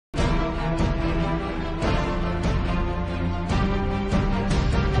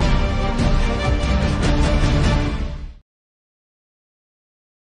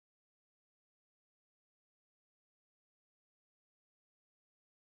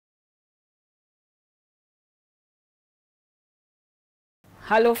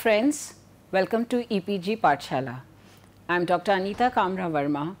Hello friends, welcome to EPG Pathshala. I am Dr. Anita Kamra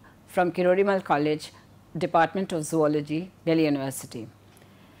Verma from Kirorimal College, Department of Zoology, Delhi University.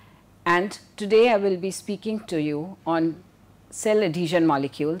 And today I will be speaking to you on cell adhesion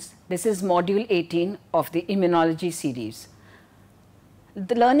molecules. This is module 18 of the Immunology series.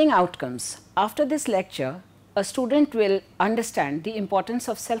 The learning outcomes. After this lecture, a student will understand the importance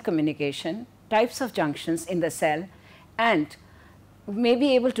of cell communication, types of junctions in the cell, and may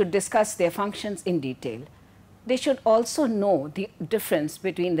be able to discuss their functions in detail. They should also know the difference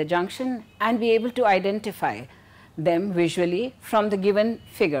between the junction and be able to identify them visually from the given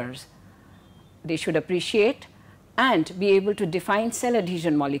figures. They should appreciate and be able to define cell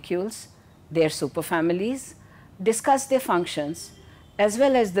adhesion molecules, their superfamilies, discuss their functions, as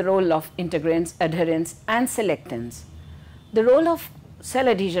well as the role of integrants, adherents, and selectants. The role of cell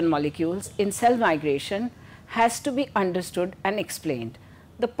adhesion molecules in cell migration has to be understood and explained.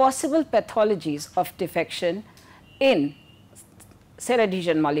 The possible pathologies of defection in cell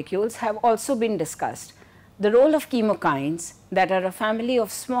adhesion molecules have also been discussed. The role of chemokines, that are a family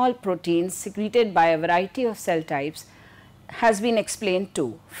of small proteins secreted by a variety of cell types, has been explained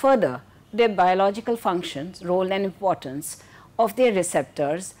too. Further, their biological functions, role and importance of their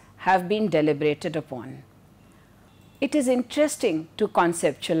receptors have been deliberated upon. It is interesting to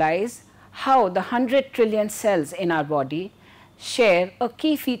conceptualize how the 100 trillion cells in our body share a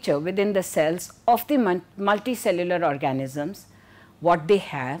key feature within the cells of the multicellular organisms, what they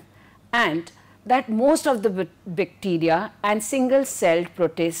have, and that most of the bacteria and single-celled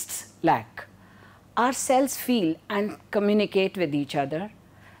protists lack. Our cells feel and communicate with each other,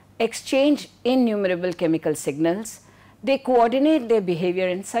 exchange innumerable chemical signals. They coordinate their behavior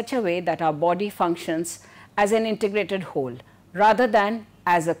in such a way that our body functions as an integrated whole rather than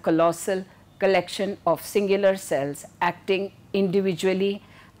as a colossal collection of singular cells acting individually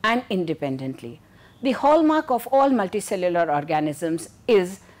and independently. The hallmark of all multicellular organisms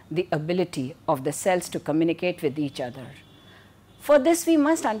is the ability of the cells to communicate with each other. For this, we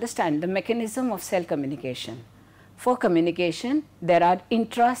must understand the mechanism of cell communication. For communication, there are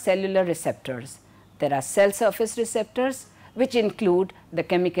intracellular receptors. There are cell surface receptors, which include the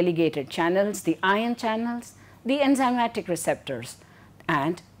chemically gated channels, the ion channels, the enzymatic receptors,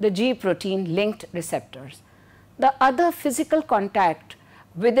 and the G protein linked receptors. The other physical contact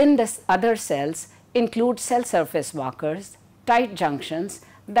within the other cells include cell surface markers, tight junctions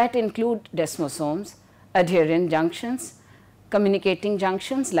that include desmosomes, adherent junctions, communicating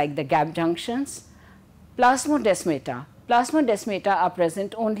junctions like the gap junctions, plasmodesmata. Plasmodesmata are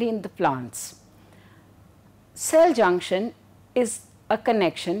present only in the plants. Cell junction is a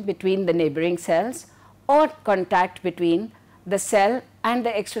connection between the neighboring cells or contact between the cell and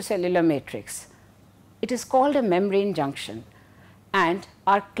the extracellular matrix. It is called a membrane junction and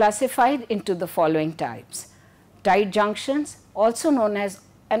are classified into the following types: tight junctions, also known as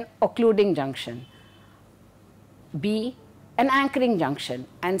an occluding junction; B, an anchoring junction;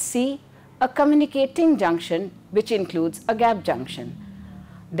 and C, a communicating junction, which includes a gap junction.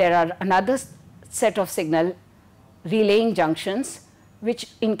 There are another set of signal relaying junctions which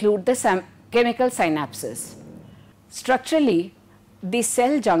include the chemical synapses. Structurally, the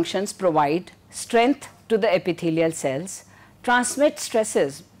cell junctions provide strength to the epithelial cells, transmit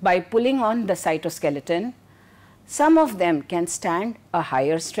stresses by pulling on the cytoskeleton. Some of them can stand a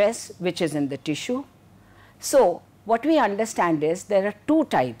higher stress, which is in the tissue. So, what we understand is there are two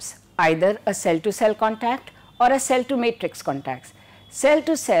types, either a cell-to-cell contact or a cell-to-matrix contact.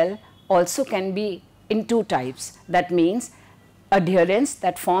 Cell-to-cell also can be in two types. That means adherence,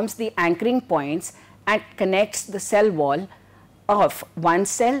 that forms the anchoring points and connects the cell wall of one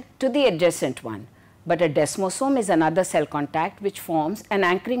cell to the adjacent one. But a desmosome is another cell contact which forms an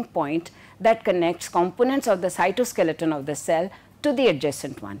anchoring point that connects components of the cytoskeleton of the cell to the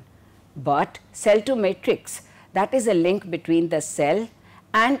adjacent one. But cell to matrix, that is a link between the cell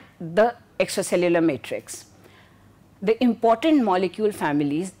and the extracellular matrix. The important molecule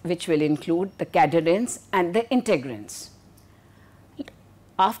families, which will include the cadherins and the integrants.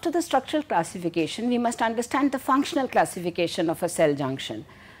 After the structural classification, we must understand the functional classification of a cell junction.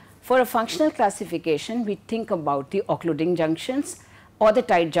 For a functional classification, we think about the occluding junctions or the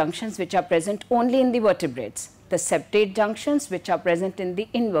tight junctions, which are present only in the vertebrates, the septate junctions, which are present in the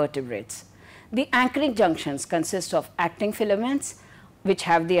invertebrates. The anchoring junctions consist of actin filaments, which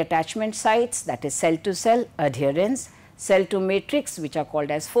have the attachment sites, that is cell to cell adherents, cell to matrix, which are called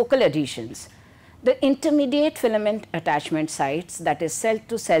as focal adhesions. The intermediate filament attachment sites, that is cell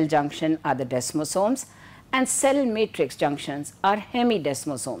to cell junction, are the desmosomes, and cell matrix junctions are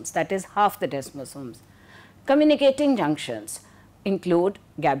hemidesmosomes, that is half the desmosomes. Communicating junctions include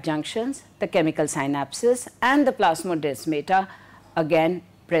gap junctions, the chemical synapses, and the plasmodesmata, again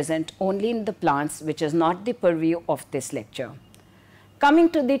present only in the plants, which is not the purview of this lecture. Coming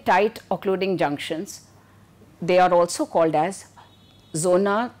to the tight occluding junctions, they are also called as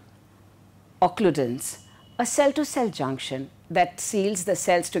zona occludens, a cell-to-cell junction that seals the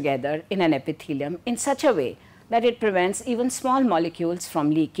cells together in an epithelium in such a way that it prevents even small molecules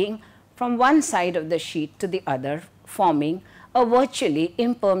from leaking from one side of the sheet to the other, forming a virtually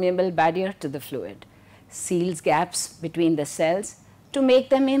impermeable barrier to the fluid, seals gaps between the cells to make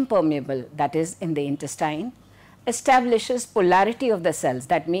them impermeable, that is in the intestine, establishes polarity of the cells,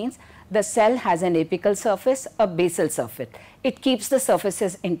 that means the cell has an apical surface, a basal surface. It keeps the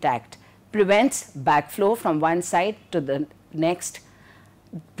surfaces intact, prevents backflow from one side to the next.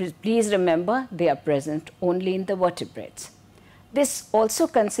 Please remember, they are present only in the vertebrates. This also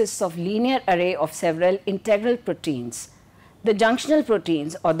consists of linear array of several integral proteins. The junctional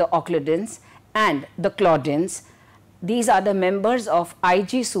proteins or the occludins and the claudins, these are the members of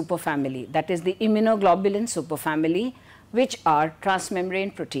Ig superfamily, that is the immunoglobulin superfamily, which are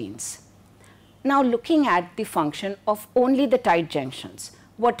transmembrane proteins. Now looking at the function of only the tight junctions,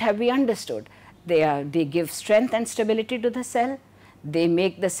 what have we understood? They give strength and stability to the cell, they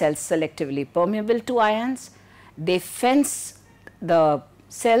make the cells selectively permeable to ions, they fence the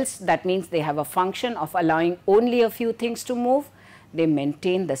cells, that means they have a function of allowing only a few things to move, they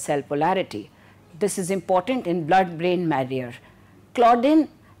maintain the cell polarity. This is important in blood-brain barrier. Claudin,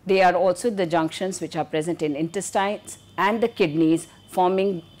 they are also the junctions which are present in intestines and the kidneys,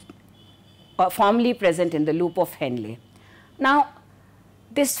 formally present in the loop of Henle. Now,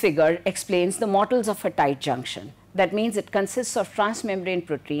 this figure explains the models of a tight junction. That means it consists of transmembrane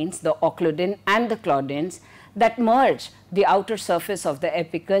proteins, the occludin and the claudins, that merge the outer surface of the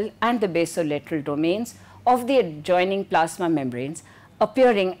apical and the basolateral domains of the adjoining plasma membranes,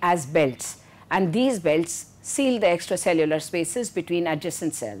 appearing as belts. And these belts seal the extracellular spaces between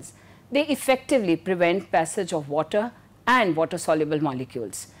adjacent cells. They effectively prevent passage of water and water-soluble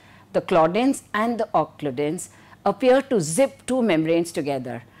molecules. The claudins and the occludins appear to zip two membranes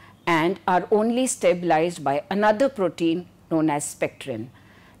together and are only stabilized by another protein known as spectrin.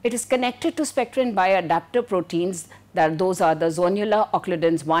 It is connected to spectrin by adapter proteins, those are the zonular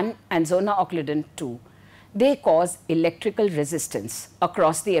occludins 1 and zona occludin 2. They cause electrical resistance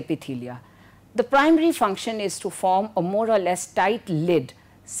across the epithelia. The primary function is to form a more or less tight lid,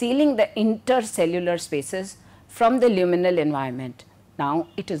 sealing the intercellular spaces from the luminal environment. Now,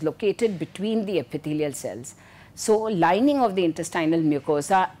 it is located between the epithelial cells. So, lining of the intestinal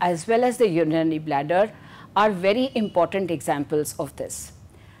mucosa as well as the urinary bladder are very important examples of this.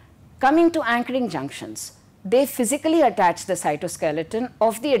 Coming to anchoring junctions, they physically attach the cytoskeleton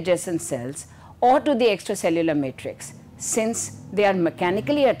of the adjacent cells or to the extracellular matrix. Since they are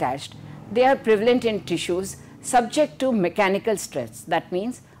mechanically attached, they are prevalent in tissues subject to mechanical stress, that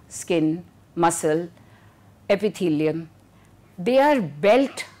means skin, muscle, epithelium. They are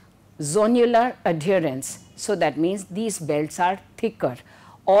belt zonular adherents, so that means these belts are thicker,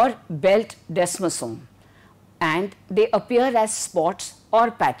 or belt desmosome, and they appear as spots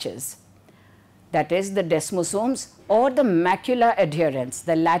or patches. That is the desmosomes or the macular adherents.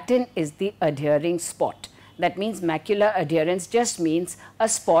 The Latin is the adhering spot. That means macular adherence just means a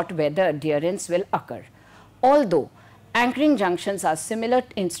spot where the adherence will occur. Although anchoring junctions are similar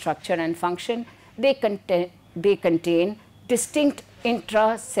in structure and function, they contain distinct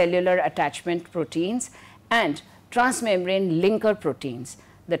intracellular attachment proteins and transmembrane linker proteins.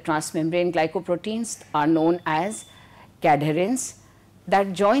 The transmembrane glycoproteins are known as cadherins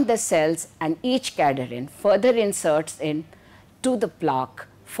that join the cells, and each cadherin further inserts into the plaque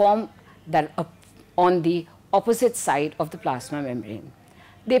form that on the opposite side of the plasma membrane.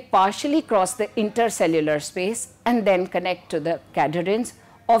 They partially cross the intercellular space and then connect to the cadherins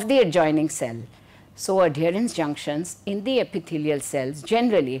of the adjoining cell. So, adherence junctions in the epithelial cells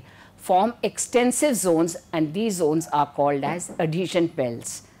generally form extensive zones, and these zones are called as adhesion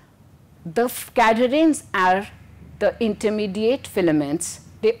belts. The cadherins are the intermediate filaments,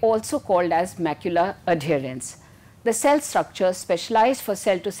 they also called as macular adherents. The cell structures specialized for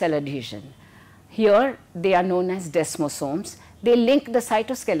cell-to-cell adhesion. Here they are known as desmosomes. They link the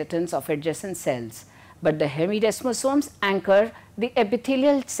cytoskeletons of adjacent cells, but the hemidesmosomes anchor the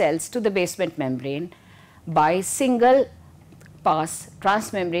epithelial cells to the basement membrane by single pass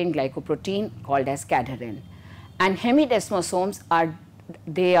transmembrane glycoprotein called as cadherin. And hemidesmosomes are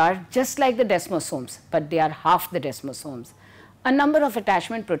just like the desmosomes, but they are half the desmosomes. A number of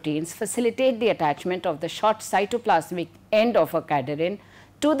attachment proteins facilitate the attachment of the short cytoplasmic end of a cadherin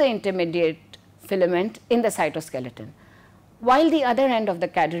to the intermediate filament in the cytoskeleton. while the other end of the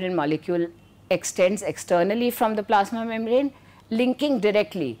cadherin molecule extends externally from the plasma membrane, linking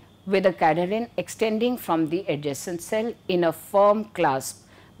directly with a cadherin extending from the adjacent cell in a firm clasp,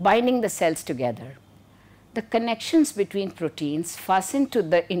 binding the cells together. The connections between proteins fastened to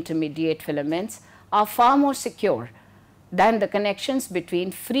the intermediate filaments are far more secure than the connections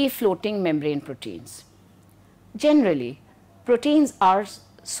between free-floating membrane proteins. Generally, proteins are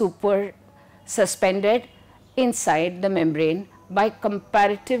suspended inside the membrane by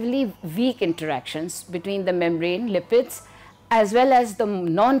comparatively weak interactions between the membrane lipids as well as the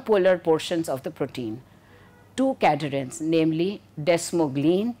non-polar portions of the protein. Two cadherins, namely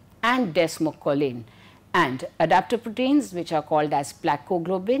desmoglein and desmocholine, and adapter proteins which are called as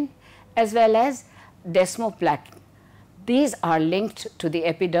plakoglobin as well as desmoplakin. These are linked to the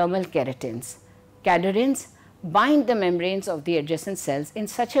epidermal keratins. Cadherins bind the membranes of the adjacent cells in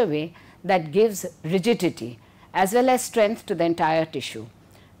such a way that gives rigidity as well as strength to the entire tissue.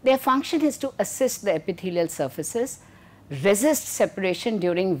 Their function is to assist the epithelial surfaces, resist separation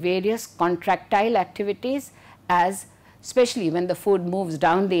during various contractile activities, as especially when the food moves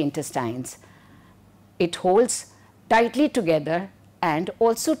down the intestines. It holds tightly together and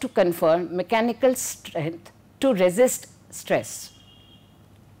also to confer mechanical strength to resist stress.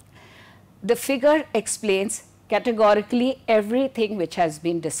 The figure explains categorically everything which has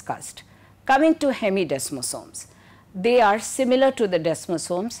been discussed. Coming to hemidesmosomes, they are similar to the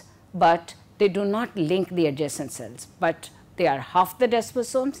desmosomes, but they do not link the adjacent cells, but they are half the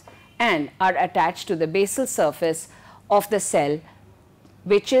desmosomes and are attached to the basal surface of the cell,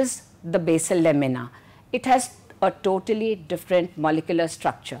 which is the basal lamina. It has a totally different molecular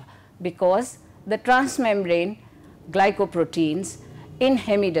structure because the transmembrane glycoproteins in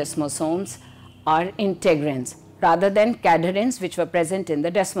hemidesmosomes are integrins rather than cadherins which were present in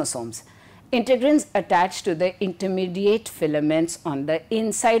the desmosomes. Integrins attach to the intermediate filaments on the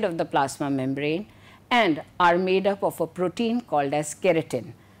inside of the plasma membrane and are made up of a protein called as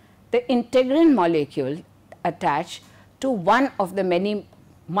keratin. The integrin molecule attach to one of the many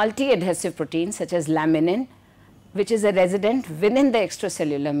multi-adhesive proteins such as laminin, which is a resident within the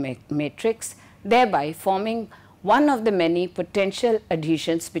extracellular matrix, thereby forming one of the many potential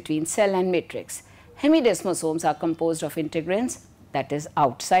adhesions between cell and matrix. Hemidesmosomes are composed of integrins, that is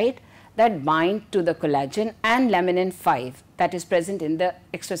outside, that bind to the collagen, and laminin 5 that is present in the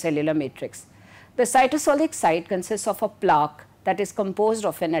extracellular matrix. The cytosolic site consists of a plaque that is composed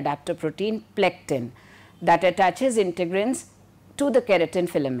of an adapter protein, plectin, that attaches integrins to the keratin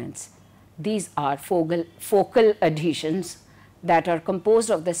filaments. These are focal adhesions that are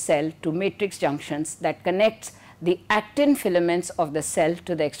composed of the cell to matrix junctions that connects the actin filaments of the cell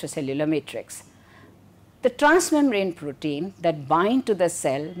to the extracellular matrix. The transmembrane protein that bind to the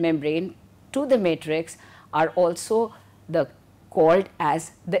cell membrane to the matrix are also called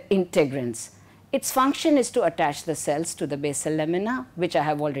as the integrins. Its function is to attach the cells to the basal lamina, which I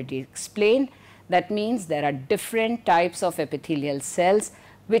have already explained. That means there are different types of epithelial cells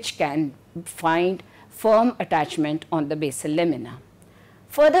which can find firm attachment on the basal lamina.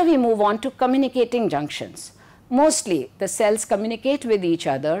 Further, we move on to communicating junctions. Mostly, the cells communicate with each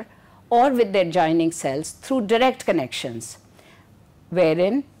other or with their adjoining cells through direct connections,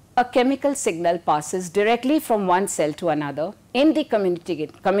 wherein a chemical signal passes directly from one cell to another. In the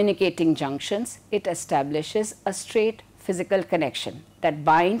communicating junctions, it establishes a straight physical connection that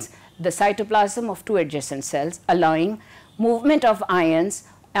binds the cytoplasm of two adjacent cells, allowing movement of ions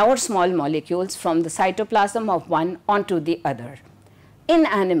or small molecules from the cytoplasm of one onto the other. In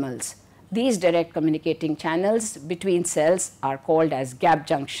animals, these direct communicating channels between cells are called as gap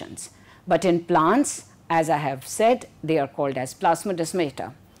junctions, but in plants, as I have said, they are called as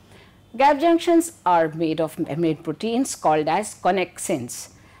plasmodesmata. Gap junctions are made of membrane proteins called as connexins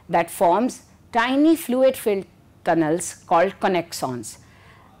that forms tiny fluid-filled tunnels called connexons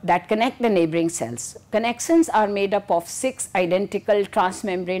that connect the neighboring cells. Connexins are made up of 6 identical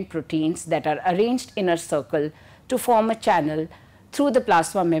transmembrane proteins that are arranged in a circle to form a channel through the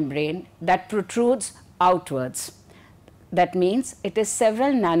plasma membrane that protrudes outwards. That means it is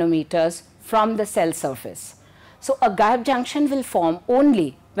several nanometers from the cell surface. So a gap junction will form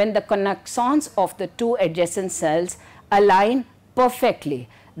only when the connexons of the two adjacent cells align perfectly,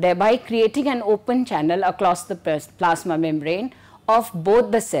 thereby creating an open channel across the plasma membrane of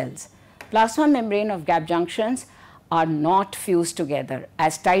both the cells. Plasma membrane of gap junctions are not fused together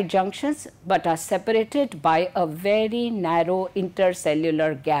as tight junctions, but are separated by a very narrow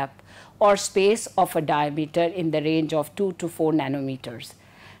intercellular gap or space of a diameter in the range of 2 to 4 nanometers.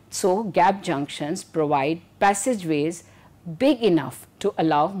 So gap junctions provide passageways big enough to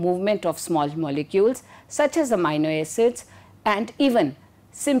allow movement of small molecules such as amino acids and even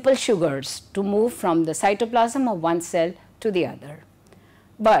simple sugars to move from the cytoplasm of one cell to the other.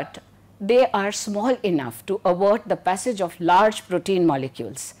 But they are small enough to avert the passage of large protein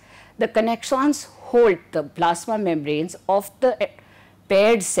molecules. The connexons hold the plasma membranes of the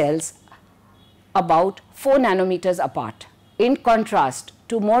paired cells about 4 nanometers apart, in contrast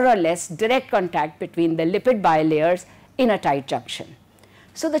to more or less direct contact between the lipid bilayers in a tight junction.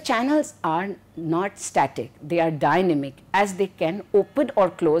 So the channels are not static, they are dynamic, as they can open or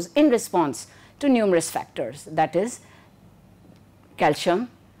close in response to numerous factors, that is calcium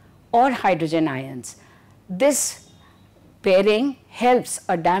or hydrogen ions. This pairing helps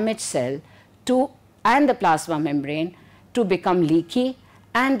a damaged cell and the plasma membrane to become leaky,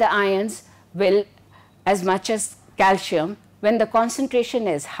 and the ions will, as much as calcium, when the concentration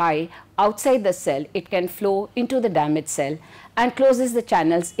is high outside the cell, it can flow into the damaged cell and closes the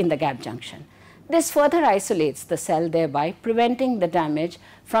channels in the gap junction. This further isolates the cell, thereby preventing the damage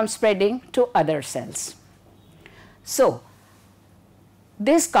from spreading to other cells. So,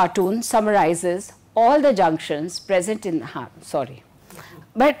 this cartoon summarizes all the junctions present in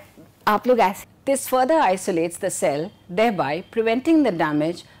this further isolates the cell, thereby preventing the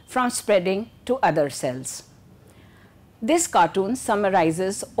damage from spreading to other cells. This cartoon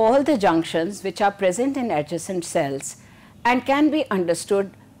summarizes all the junctions which are present in adjacent cells and can be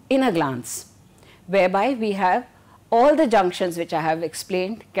understood in a glance, whereby we have all the junctions which I have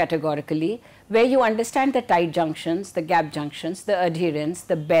explained categorically, where you understand the tight junctions, the gap junctions, the adherents,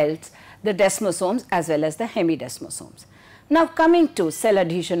 the belts, the desmosomes as well as the hemidesmosomes. Now coming to cell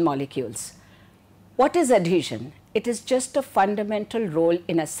adhesion molecules. What is adhesion? It is just a fundamental role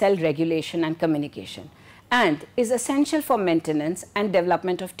in a cell regulation and communication, and is essential for maintenance and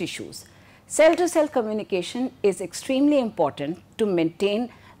development of tissues. Cell-to-cell communication is extremely important to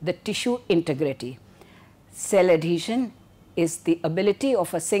maintain the tissue integrity. Cell adhesion is the ability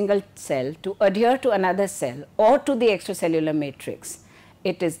of a single cell to adhere to another cell or to the extracellular matrix.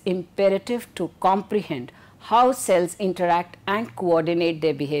 It is imperative to comprehend how cells interact and coordinate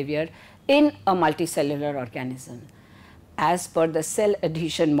their behavior in a multicellular organism. As per the cell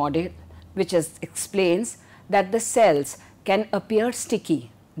adhesion model, which explains that the cells can appear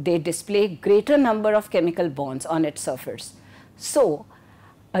sticky, they display greater number of chemical bonds on its surface. So,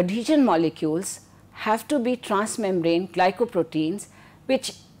 adhesion molecules have to be transmembrane glycoproteins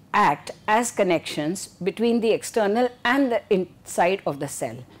which act as connections between the external and the inside of the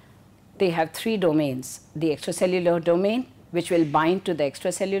cell. They have 3 domains: the extracellular domain, which will bind to the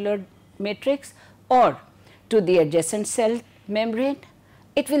extracellular matrix or to the adjacent cell membrane.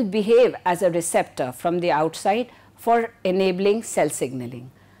 It will behave as a receptor from the outside for enabling cell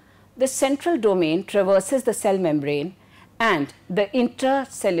signaling. The central domain traverses the cell membrane, and the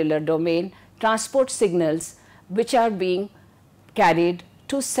intracellular domain transports signals which are being carried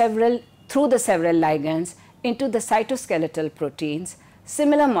through the several ligands into the cytoskeletal proteins,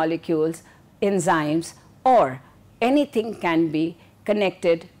 similar molecules, enzymes, or anything can be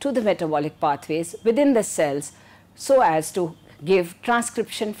connected to the metabolic pathways within the cells so as to give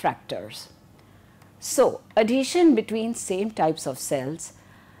transcription factors. So, adhesion between same types of cells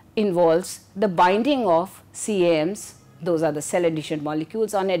involves the binding of CAMs, those are the cell adhesion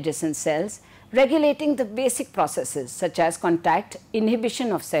molecules on adjacent cells, regulating the basic processes such as contact,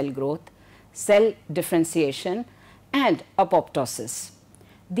 inhibition of cell growth, cell differentiation, and apoptosis.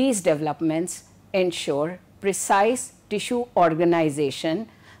 These developments ensure precise tissue organization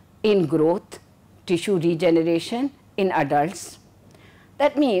in growth, tissue regeneration in adults.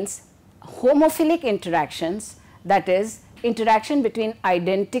 That means homophilic interactions, that is, interaction between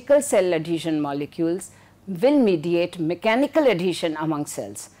identical cell adhesion molecules, will mediate mechanical adhesion among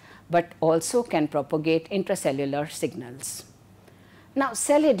cells, but also can propagate intracellular signals. Now,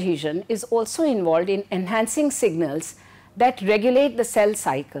 cell adhesion is also involved in enhancing signals that regulate the cell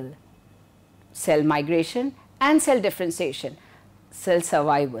cycle, cell migration and cell differentiation, cell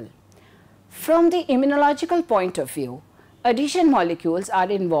survival. From the immunological point of view, adhesion molecules are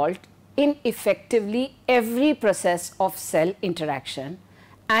involved in effectively every process of cell interaction,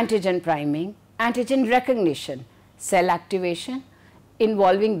 antigen priming, antigen recognition, cell activation,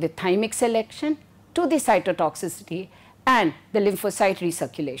 involving the thymic selection to the cytotoxicity and the lymphocyte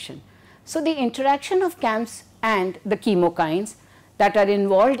recirculation. So, the interaction of CAMs and the chemokines that are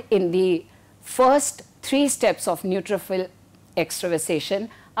involved in the first 3 steps of neutrophil extravasation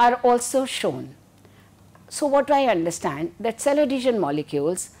are also shown. So, what do I understand? That cell adhesion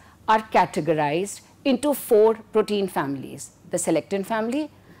molecules are categorized into 4 protein families: the selectin family,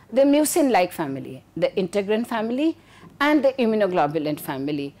 the mucin-like family, the integrin family, and the immunoglobulin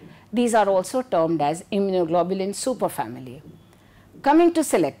family. These are also termed as immunoglobulin superfamily. Coming to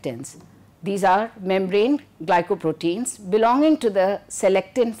selectins, these are membrane glycoproteins belonging to the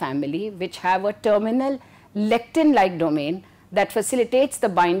selectin family, which have a terminal lectin-like domain that facilitates the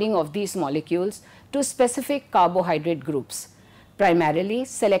binding of these molecules to specific carbohydrate groups. Primarily,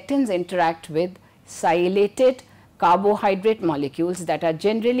 selectins interact with sialylated carbohydrate molecules that are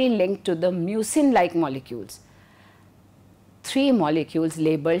generally linked to the mucin-like molecules. 3 molecules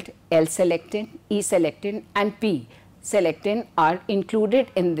labeled L-selectin, E-selectin and P-selectin are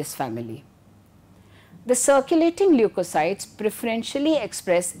included in this family. The circulating leukocytes preferentially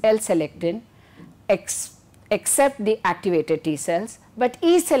express L-selectin except the activated T cells, but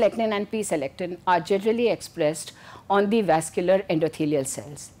E-selectin and P-selectin are generally expressed on the vascular endothelial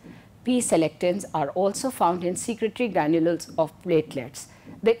cells. P-selectins are also found in secretory granules of platelets.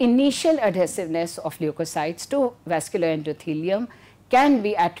 The initial adhesiveness of leukocytes to vascular endothelium can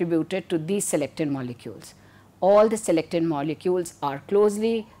be attributed to these selectin molecules. All the selectin molecules are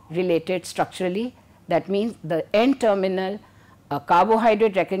closely related structurally. That means the N-terminal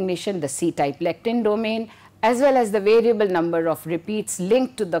carbohydrate recognition, the C-type lectin domain, as well as the variable number of repeats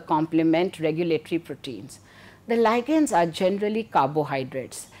linked to the complement regulatory proteins. The ligands are generally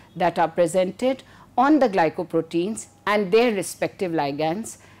carbohydrates that are presented on the glycoproteins and their respective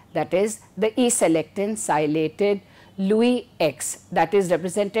ligands, that is the E-selectin sialylated Louis X, that is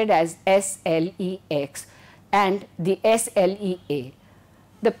represented as SLEX, and the SLEA.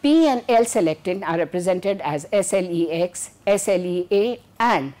 The P and L-selectin are represented as SLEX, SLEA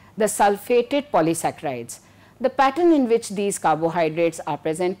and the sulfated polysaccharides. The pattern in which these carbohydrates are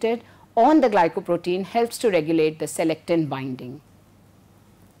presented on the glycoprotein helps to regulate the selectin binding.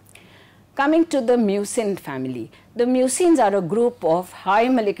 Coming to the mucin family, the mucins are a group of high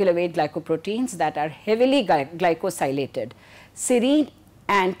molecular weight glycoproteins that are heavily glycosylated, serine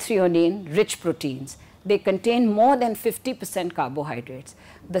and threonine rich proteins. They contain more than 50% carbohydrates.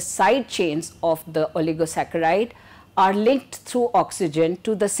 The side chains of the oligosaccharide are linked through oxygen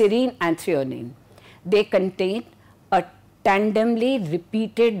to the serine and threonine. They contain a tandemly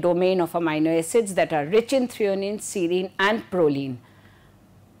repeated domain of amino acids that are rich in threonine, serine and proline.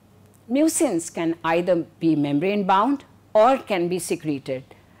 Mucins can either be membrane bound or can be secreted.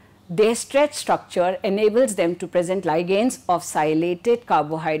 Their stretch structure enables them to present ligands of sialylated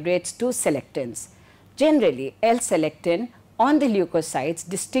carbohydrates to selectins. Generally, L-selectin on the leukocytes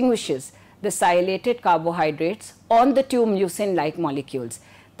distinguishes the sialylated carbohydrates on the 2 mucin-like molecules,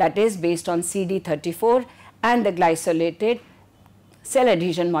 that is based on CD34 and the glycosylated cell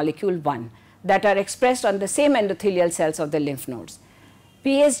adhesion molecule 1 that are expressed on the same endothelial cells of the lymph nodes.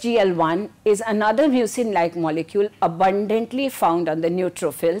 PSGL1 is another mucin-like molecule abundantly found on the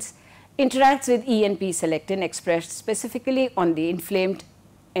neutrophils, interacts with E and P-selectin expressed specifically on the inflamed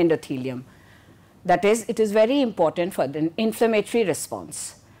endothelium. That is, it is very important for the inflammatory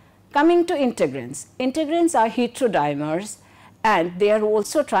response. Coming to integrins. Integrins are heterodimers and they are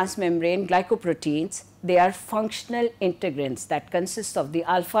also transmembrane glycoproteins. They are functional integrins that consist of the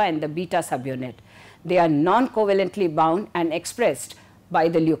alpha and the beta subunit. They are non-covalently bound and expressed by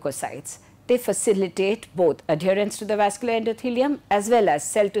the leukocytes. They facilitate both adherence to the vascular endothelium as well as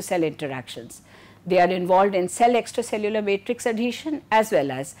cell-to-cell interactions. They are involved in cell extracellular matrix adhesion as well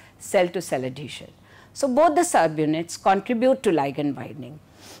as cell-to-cell adhesion. So, both the subunits contribute to ligand binding.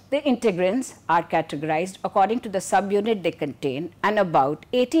 The integrins are categorized according to the subunit they contain, and about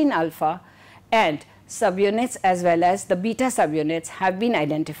 18 alpha and subunits as well as the beta subunits have been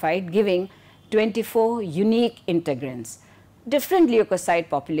identified, giving 24 unique integrins. Different leukocyte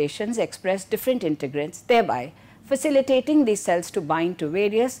populations express different integrins, thereby facilitating these cells to bind to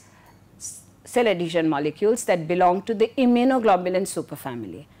various cell adhesion molecules that belong to the immunoglobulin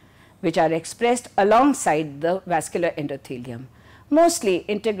superfamily, which are expressed alongside the vascular endothelium. Mostly,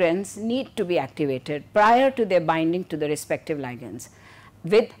 integrins need to be activated prior to their binding to the respective ligands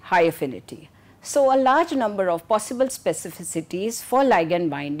with high affinity. So, a large number of possible specificities for ligand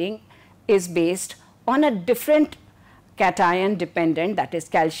binding is based on a different cation dependent, that is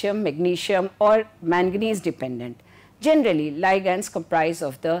calcium, magnesium or manganese dependent. Generally, ligands comprise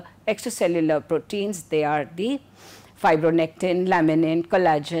of the extracellular proteins. They are the fibronectin, laminin,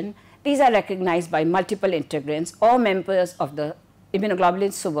 collagen. These are recognized by multiple integrins or members of the immunoglobulin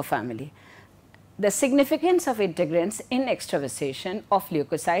superfamily. The significance of integrins in extravasation of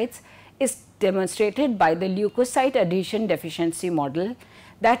leukocytes is demonstrated by the leukocyte adhesion deficiency model,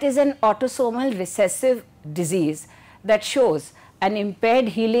 that is an autosomal recessive disease that shows an impaired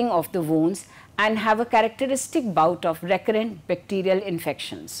healing of the wounds and have a characteristic bout of recurrent bacterial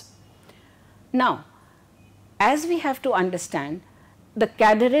infections. Now, as we have to understand the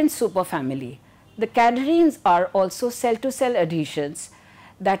cadherin superfamily, The cadherins are also cell-to-cell adhesions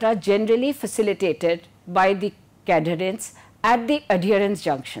that are generally facilitated by the cadherins at the adherence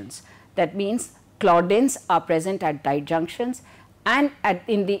junctions. That means claudins are present at tight junctions, and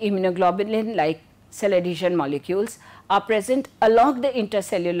in the immunoglobulin like cell adhesion molecules are present along the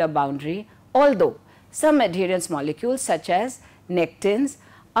intercellular boundary, although some adherence molecules such as nectins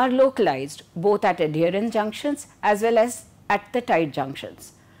are localized both at adherence junctions as well as at the tight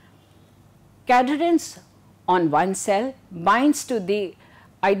junctions. Cadherins on one cell binds to the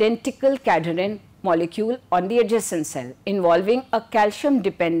identical cadherin molecule on the adjacent cell, involving a calcium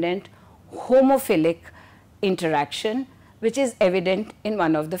dependent homophilic interaction, which is evident in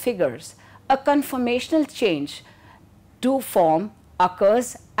one of the figures. A conformational change to form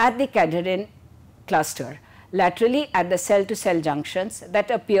occurs at the cadherin cluster laterally at the cell-to-cell junctions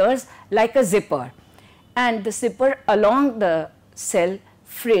that appears like a zipper, and the zipper along the cell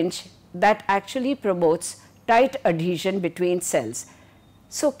fringe that actually promotes tight adhesion between cells.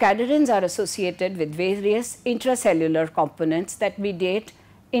 So, cadherins are associated with various intracellular components that mediate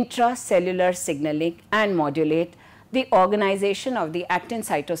intracellular signaling and modulate the organization of the actin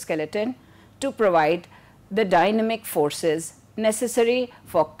cytoskeleton to provide the dynamic forces necessary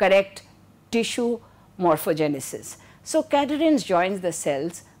for correct tissue morphogenesis. So, cadherins joins the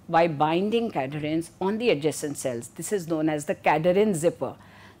cells by binding cadherins on the adjacent cells. This is known as the cadherin zipper.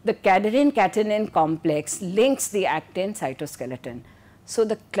 The cadherin-catenin complex links the actin cytoskeleton. So,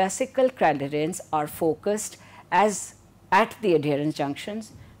 the classical cadherins are focused as at the adherence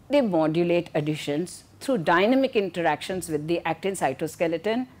junctions. They modulate adhesions through dynamic interactions with the actin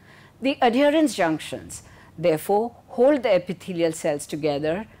cytoskeleton. The adherence junctions therefore hold the epithelial cells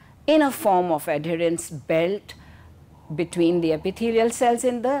together in a form of adherence belt between the epithelial cells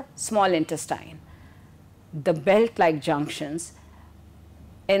in the small intestine. The belt-like junctions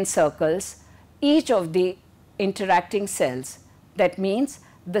encircles each of the interacting cells. That means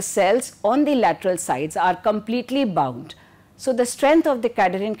the cells on the lateral sides are completely bound. So, the strength of the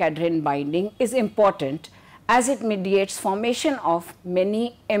cadherin-cadherin binding is important as it mediates formation of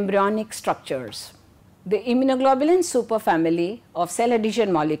many embryonic structures. The immunoglobulin superfamily of cell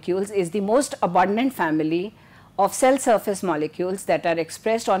adhesion molecules is the most abundant family of cell surface molecules that are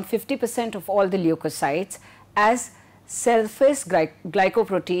expressed on 50% of all the leukocytes as surface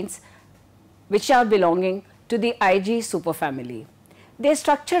glycoproteins, which are belonging to the Ig superfamily. Their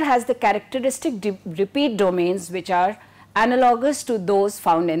structure has the characteristic repeat domains which are analogous to those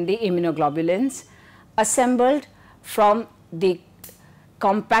found in the immunoglobulins, assembled from the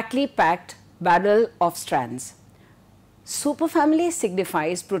compactly packed barrel of strands. Superfamily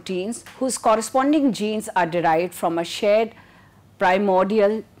signifies proteins whose corresponding genes are derived from a shared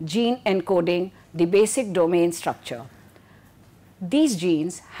primordial gene encoding the basic domain structure. These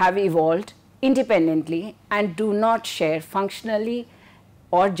genes have evolved independently and do not share functionally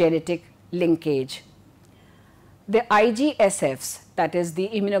or genetic linkage. The IGSFs, that is the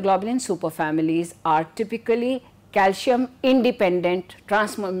immunoglobulin superfamilies, are typically calcium independent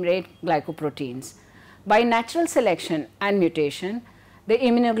transmembrane glycoproteins. By natural selection and mutation, the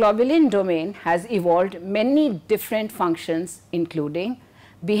immunoglobulin domain has evolved many different functions, including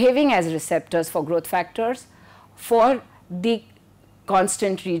behaving as receptors for growth factors for the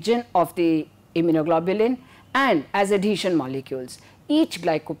constant region of the immunoglobulin and as adhesion molecules. Each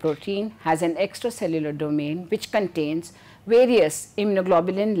glycoprotein has an extracellular domain which contains various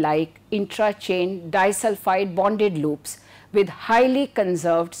immunoglobulin-like intra-chain disulfide bonded loops with highly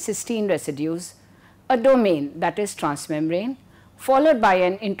conserved cysteine residues, a domain that is transmembrane, followed by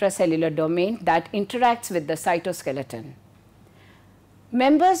an intracellular domain that interacts with the cytoskeleton.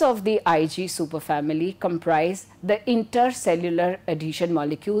 Members of the Ig superfamily comprise the intercellular adhesion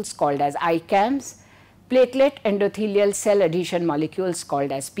molecules called as ICAMs, platelet endothelial cell adhesion molecules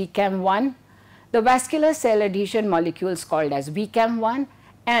called as PCAM1, the vascular cell adhesion molecules called as VCAM1,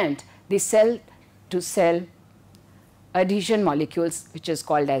 and the cell-to-cell adhesion molecules which is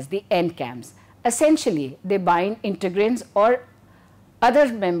called as the NCAMs. Essentially, they bind integrins or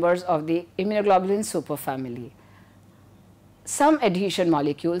other members of the immunoglobulin superfamily. Some adhesion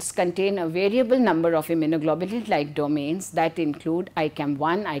molecules contain a variable number of immunoglobulin-like domains that include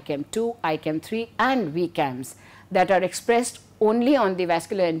ICAM1, ICAM2, ICAM3 and VCAMs that are expressed only on the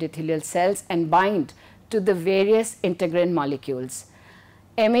vascular endothelial cells and bind to the various integrin molecules.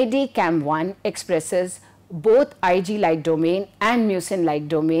 MAD-CAM1 expresses both Ig-like domain and mucin-like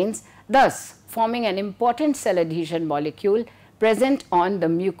domains, thus forming an important cell adhesion molecule present on the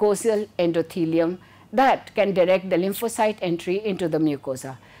mucosal endothelium that can direct the lymphocyte entry into the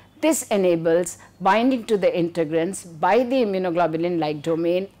mucosa. This enables binding to the integrins by the immunoglobulin-like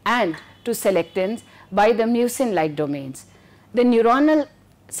domain and to selectins by the mucin-like domains. The neuronal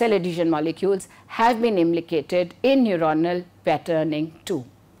cell adhesion molecules have been implicated in neuronal patterning too.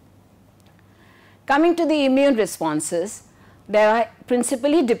 Coming to the immune responses, they are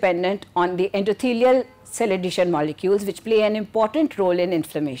principally dependent on the endothelial cell adhesion molecules, which play an important role in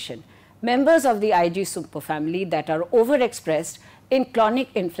inflammation. Members of the Ig superfamily that are overexpressed in chronic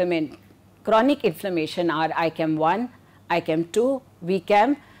inflammation are ICAM1, ICAM2,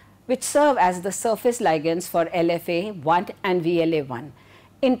 VCAM, which serve as the surface ligands for LFA1 and VLA1.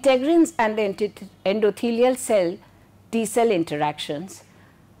 Integrins and the endothelial cell T-cell interactions.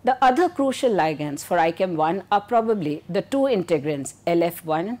 The other crucial ligands for ICAM1 are probably the two integrins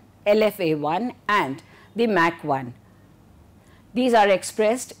LFA1 and the MAC1. These are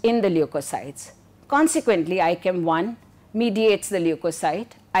expressed in the leukocytes. Consequently, ICAM1 mediates the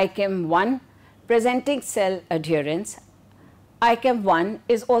leukocyte. ICAM1 presenting cell adherence. ICAM1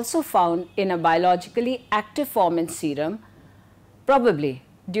 is also found in a biologically active form in serum, probably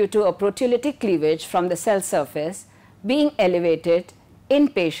due to a proteolytic cleavage from the cell surface being elevated in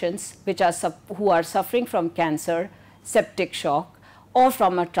patients who are suffering from cancer, septic shock, or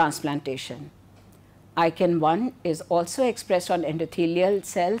from a transplantation. ICAM1 is also expressed on endothelial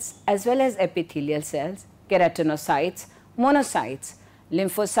cells as well as epithelial cells, keratinocytes, monocytes,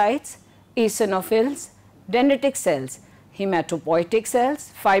 lymphocytes, eosinophils, dendritic cells, hematopoietic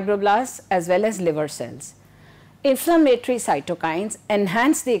cells, fibroblasts, as well as liver cells. Inflammatory cytokines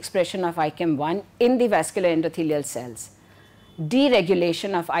enhance the expression of ICAM1 in the vascular endothelial cells.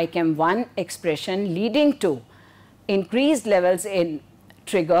 Deregulation of ICAM1 expression leading to increased levels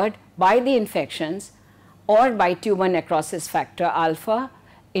triggered by the infections or by tumor necrosis factor alpha,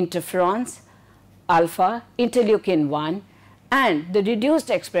 interferons alpha, interleukin 1, and the reduced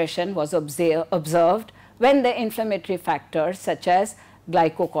expression was observed when the inflammatory factors such as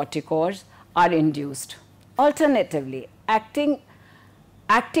glycocorticoids are induced. Alternatively, activating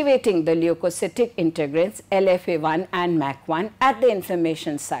the leukocytic integrins LFA1 and MAC1 at the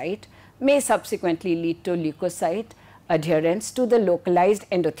inflammation site may subsequently lead to leukocyte adherence to the localized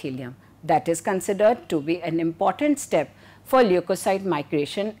endothelium. That is considered to be an important step for leukocyte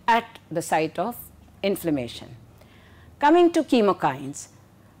migration at the site of inflammation. Coming to chemokines,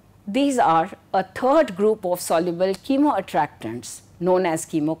 these are a third group of soluble chemoattractants known as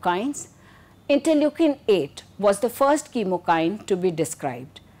chemokines. Interleukin 8 was the first chemokine to be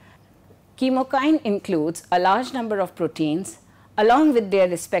described. Chemokine includes a large number of proteins along with their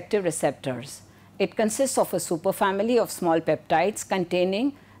respective receptors. It consists of a superfamily of small peptides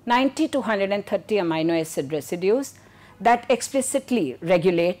containing 90 to 130 amino acid residues that explicitly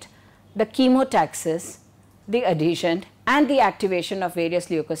regulate the chemotaxis, the adhesion, and the activation of various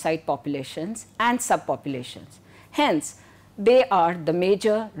leukocyte populations and subpopulations. Hence, they are the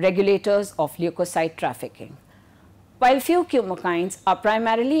major regulators of leukocyte trafficking. While few chemokines are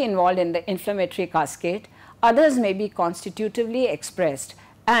primarily involved in the inflammatory cascade, others may be constitutively expressed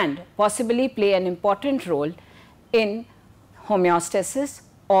and possibly play an important role in homeostasis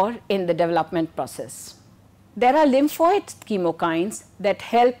or in the development process. There are lymphoid chemokines that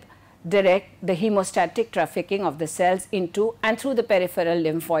help direct the hemostatic trafficking of the cells into and through the peripheral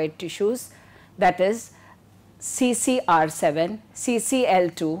lymphoid tissues, that is CCR7,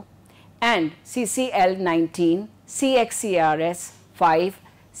 CCL2 and CCL19, CXCRS5,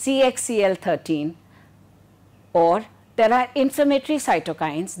 CXCL13, or there are inflammatory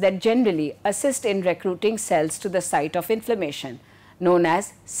cytokines that generally assist in recruiting cells to the site of inflammation, known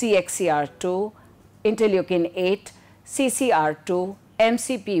as CXCR2, interleukin 8, CCR2,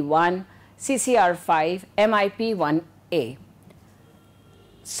 MCP1, CCR5, MIP1A.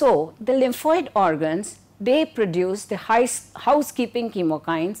 So, the lymphoid organs, they produce the housekeeping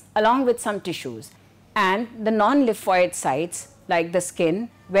chemokines along with some tissues, and the non-lymphoid sites like the skin,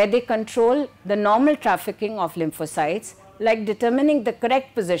 where they control the normal trafficking of lymphocytes, like determining the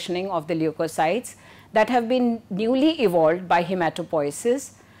correct positioning of the leukocytes that have been newly evolved by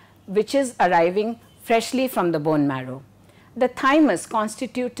hematopoiesis, which is arriving freshly from the bone marrow. The thymus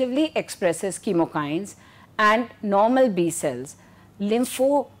constitutively expresses chemokines and normal B cells.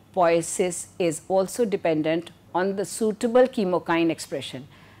 Lymphopoiesis is also dependent on the suitable chemokine expression.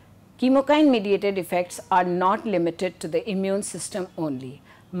 Chemokine mediated effects are not limited to the immune system only.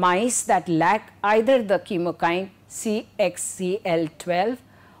 Mice that lack either the chemokine CXCL12,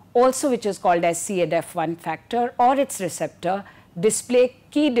 also which is called as CADF1 factor, or its receptor, display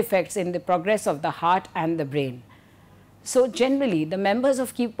key defects in the progress of the heart and the brain. So, generally the members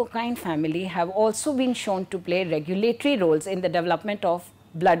of chemokine family have also been shown to play regulatory roles in the development of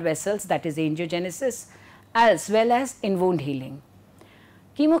blood vessels, that is angiogenesis, as well as in wound healing.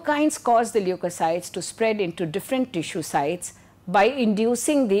 Chemokines cause the leukocytes to spread into different tissue sites by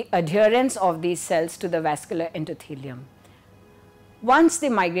inducing the adherence of these cells to the vascular endothelium. Once they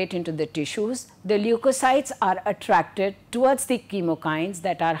migrate into the tissues, the leukocytes are attracted towards the chemokines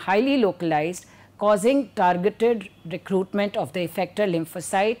that are highly localized, causing targeted recruitment of the effector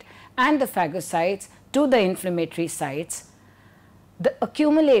lymphocyte and the phagocytes to the inflammatory sites. The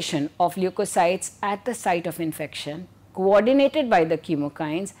accumulation of leukocytes at the site of infection, coordinated by the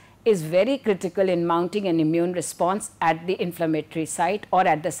chemokines, is very critical in mounting an immune response at the inflammatory site or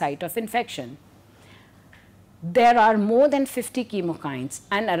at the site of infection. There are more than 50 chemokines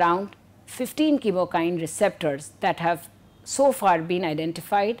and around 15 chemokine receptors that have so far been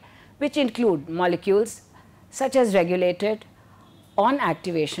identified, which include molecules such as regulated, on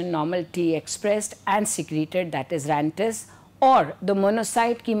activation normal T expressed and secreted, that is RANTES, or the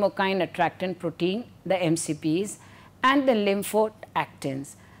monocyte chemokine attractant protein, the MCPs, and the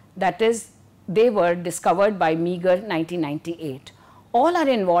lymphoactins, that is, they were discovered by Meager 1998. All are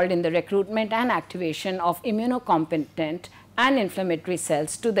involved in the recruitment and activation of immunocompetent and inflammatory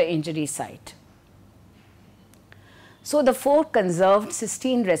cells to the injury site. So, the 4 conserved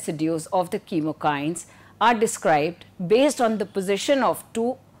cysteine residues of the chemokines are described based on the position of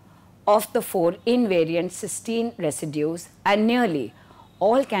 2 of the 4 invariant cysteine residues, and nearly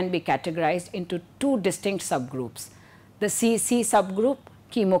all can be categorized into 2 distinct subgroups. The CC subgroup,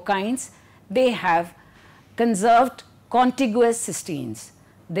 chemokines, they have conserved contiguous cysteines.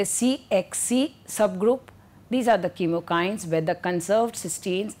 The CXC subgroup, these are the chemokines where the conserved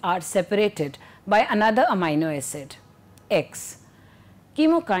cysteines are separated by another amino acid, X.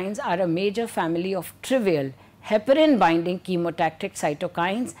 Chemokines are a major family of trivial heparin binding chemotactic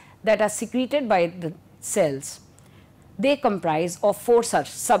cytokines that are secreted by the cells. They comprise of 4 such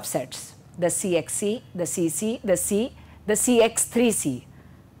subsets: the CXC, the CC, the C, the CX3C.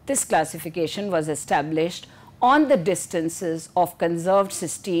 This classification was established on the distances of conserved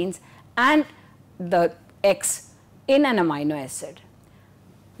cysteines and the X in an amino acid.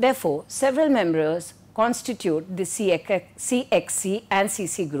 Therefore, several members constitute the CXC and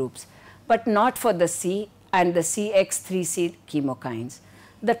CC groups, but not for the C and the CX3C chemokines.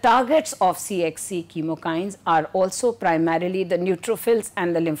 The targets of CXC chemokines are also primarily the neutrophils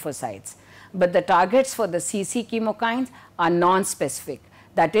and the lymphocytes, but the targets for the CC chemokines are non-specific.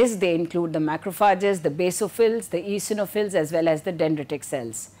 That is, they include the macrophages, the basophils, the eosinophils, as well as the dendritic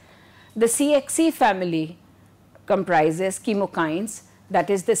cells. The CXC family comprises chemokines, that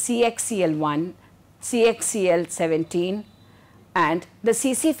is the CXCL1, CXCL17, and the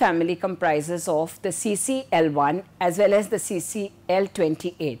CC family comprises of the CCL1 as well as the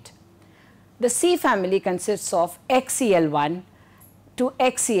CCL28. The C family consists of XCL1 to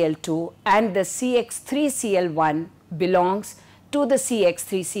XCL2, and the CX3CL1 belongs to the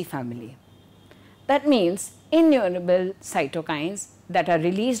CX3C family. That means innumerable cytokines that are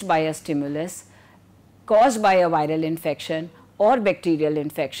released by a stimulus caused by a viral infection or bacterial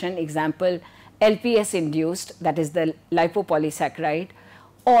infection, example LPS induced, that is the lipopolysaccharide,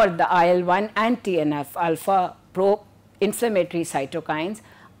 or the IL-1 and TNF alpha pro-inflammatory cytokines,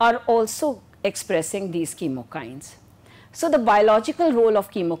 are also expressing these chemokines. So, the biological role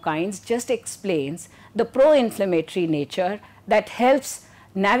of chemokines just explains the pro-inflammatory nature that helps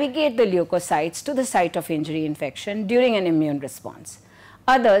navigate the leukocytes to the site of injury infection during an immune response.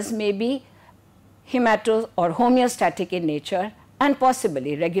 Others may be hemato or homeostatic in nature and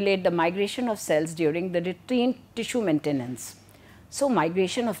possibly regulate the migration of cells during the routine tissue maintenance. So,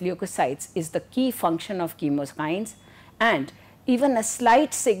 migration of leukocytes is the key function of chemokines, and even a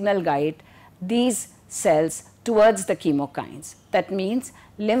slight signal guide these cells towards the chemokines. That means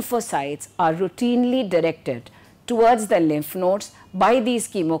lymphocytes are routinely directed towards the lymph nodes by these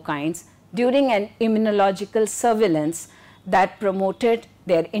chemokines during an immunological surveillance that promoted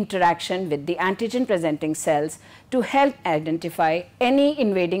their interaction with the antigen presenting cells to help identify any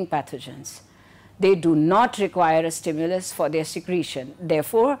invading pathogens. They do not require a stimulus for their secretion.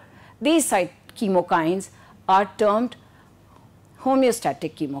 Therefore, these chemokines are termed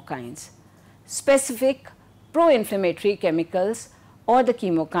homeostatic chemokines. Specific pro-inflammatory chemicals or the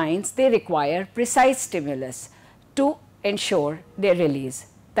chemokines, they require precise stimulus to ensure their release.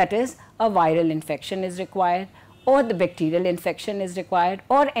 That is, a viral infection is required, or the bacterial infection is required,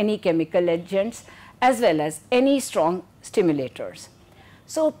 or any chemical agents, as well as any strong stimulators.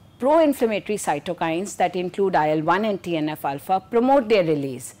 So, pro-inflammatory cytokines that include IL-1 and TNF alpha promote their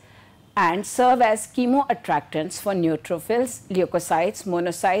release and serve as chemoattractants for neutrophils, leukocytes,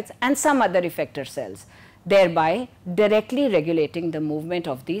 monocytes, and some other effector cells. thereby directly regulating the movement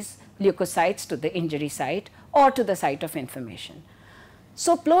of these leukocytes to the injury site or to the site of inflammation.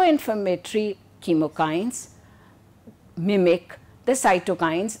 So, pro-inflammatory chemokines mimic the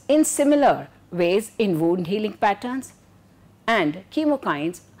cytokines in similar ways in wound healing patterns, and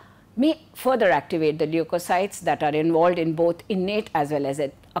chemokines may further activate the leukocytes that are involved in both innate as well as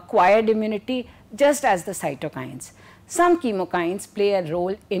acquired immunity, just as the cytokines. Some chemokines play a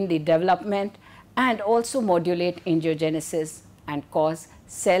role in the development and also modulate angiogenesis and cause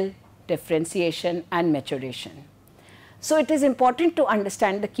cell differentiation and maturation. So, it is important to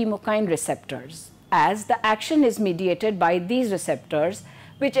understand the chemokine receptors, as the action is mediated by these receptors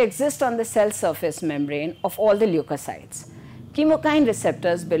which exist on the cell surface membrane of all the leukocytes. Chemokine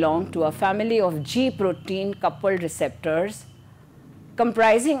receptors belong to a family of G protein coupled receptors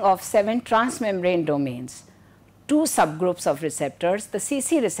comprising of 7 transmembrane domains. 2 subgroups of receptors, the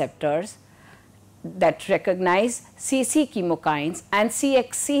CC receptors that recognize CC chemokines, and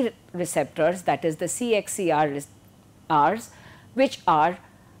CXC receptors, that is the CXCRs, which are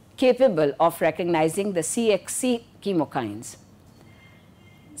capable of recognizing the CXC chemokines.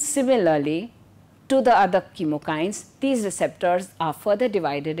 Similarly to the other chemokines, these receptors are further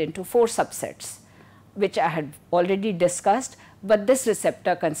divided into 4 subsets, which I had already discussed, but this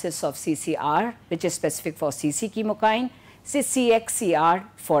receptor consists of CCR, which is specific for CC chemokine, CXCR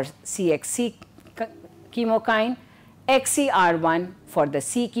for CXC chemokine, XCR1 for the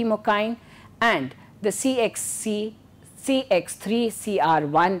C chemokine, and the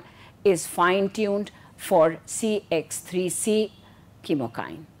CX3CR1 is fine-tuned for CX3C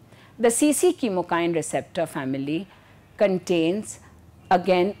chemokine. The CC chemokine receptor family contains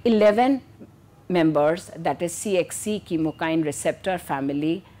again 11 members, that is CXC chemokine receptor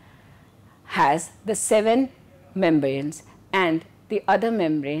family has the 7 membranes and the other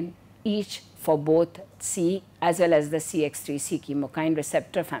membrane each for both C as well as the CX3C chemokine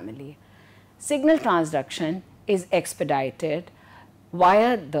receptor family. Signal transduction is expedited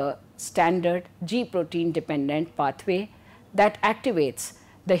via the standard G protein dependent pathway that activates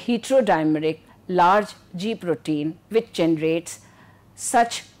the heterodimeric large G protein, which generates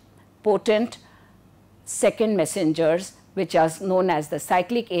such potent second messengers which are known as the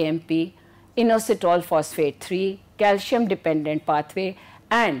cyclic AMP, inositol phosphate 3, calcium dependent pathway,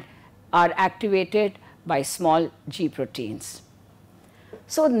 and are activated by small G proteins.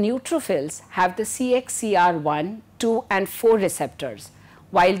 So, neutrophils have the CXCR1, 2 and 4 receptors,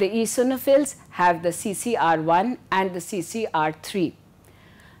 while the eosinophils have the CCR1 and the CCR3.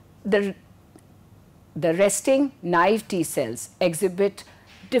 The resting naive T cells exhibit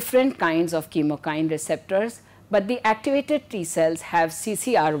different kinds of chemokine receptors, but the activated T cells have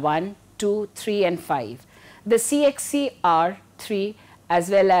CCR1, 2, 3 and 5, the CXCR3 as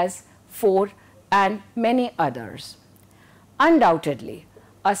well as 4 and many others. Undoubtedly,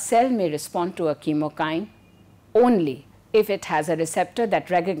 a cell may respond to a chemokine only if it has a receptor that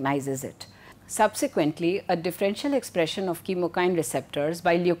recognizes it. Subsequently, a differential expression of chemokine receptors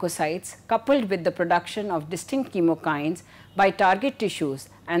by leukocytes coupled with the production of distinct chemokines by target tissues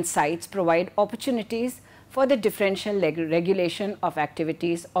and sites provide opportunities for the differential regulation of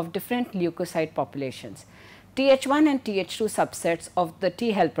activities of different leukocyte populations. Th1 and Th2 subsets of the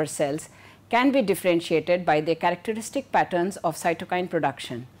T helper cells can be differentiated by their characteristic patterns of cytokine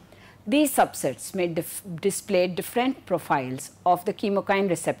production. These subsets may display different profiles of the chemokine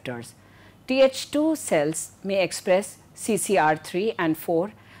receptors. Th2 cells may express CCR3 and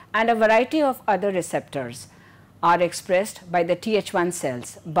 4, and a variety of other receptors are expressed by the Th1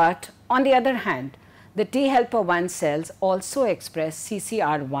 cells, but on the other hand, the T helper 1 cells also express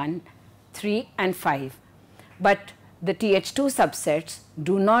CCR1, 3 and 5, but the Th2 subsets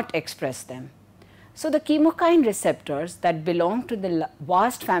do not express them. So, the chemokine receptors that belong to the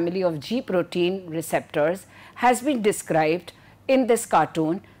vast family of G protein receptors has been described in this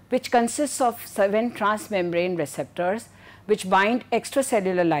cartoon, which consists of 7 transmembrane receptors which bind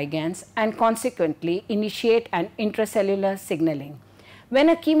extracellular ligands and consequently initiate an intracellular signaling. When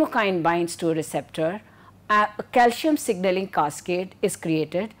a chemokine binds to a receptor, a calcium signaling cascade is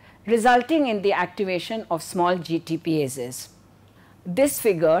created, resulting in the activation of small GTPases. This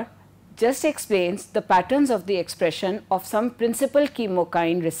figure just explains the patterns of the expression of some principal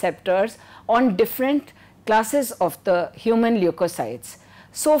chemokine receptors on different classes of the human leukocytes.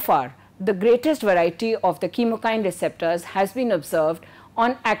 So far, the greatest variety of the chemokine receptors has been observed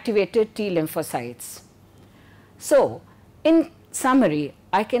on activated T lymphocytes. So, in summary,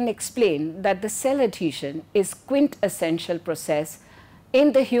 I can explain that the cell adhesion is quintessential process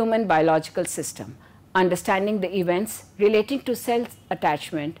in the human biological system. Understanding the events relating to cell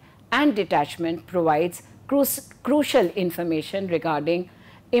attachment and detachment provides crucial information regarding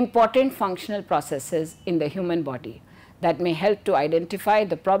important functional processes in the human body that may help to identify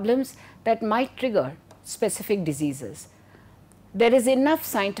the problems that might trigger specific diseases. There is enough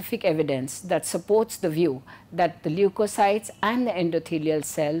scientific evidence that supports the view that the leukocytes and the endothelial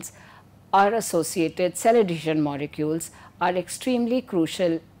cells are associated cell adhesion molecules are extremely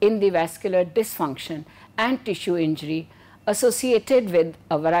crucial in the vascular dysfunction and tissue injury associated with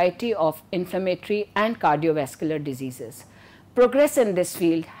a variety of inflammatory and cardiovascular diseases. Progress in this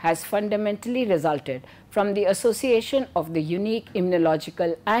field has fundamentally resulted from the association of the unique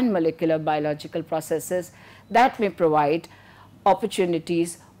immunological and molecular biological processes that may provide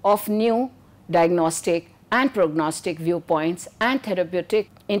opportunities of new diagnostic and prognostic viewpoints and therapeutic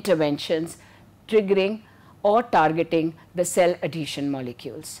interventions triggering or targeting the cell adhesion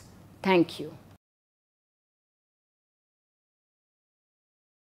molecules. Thank you.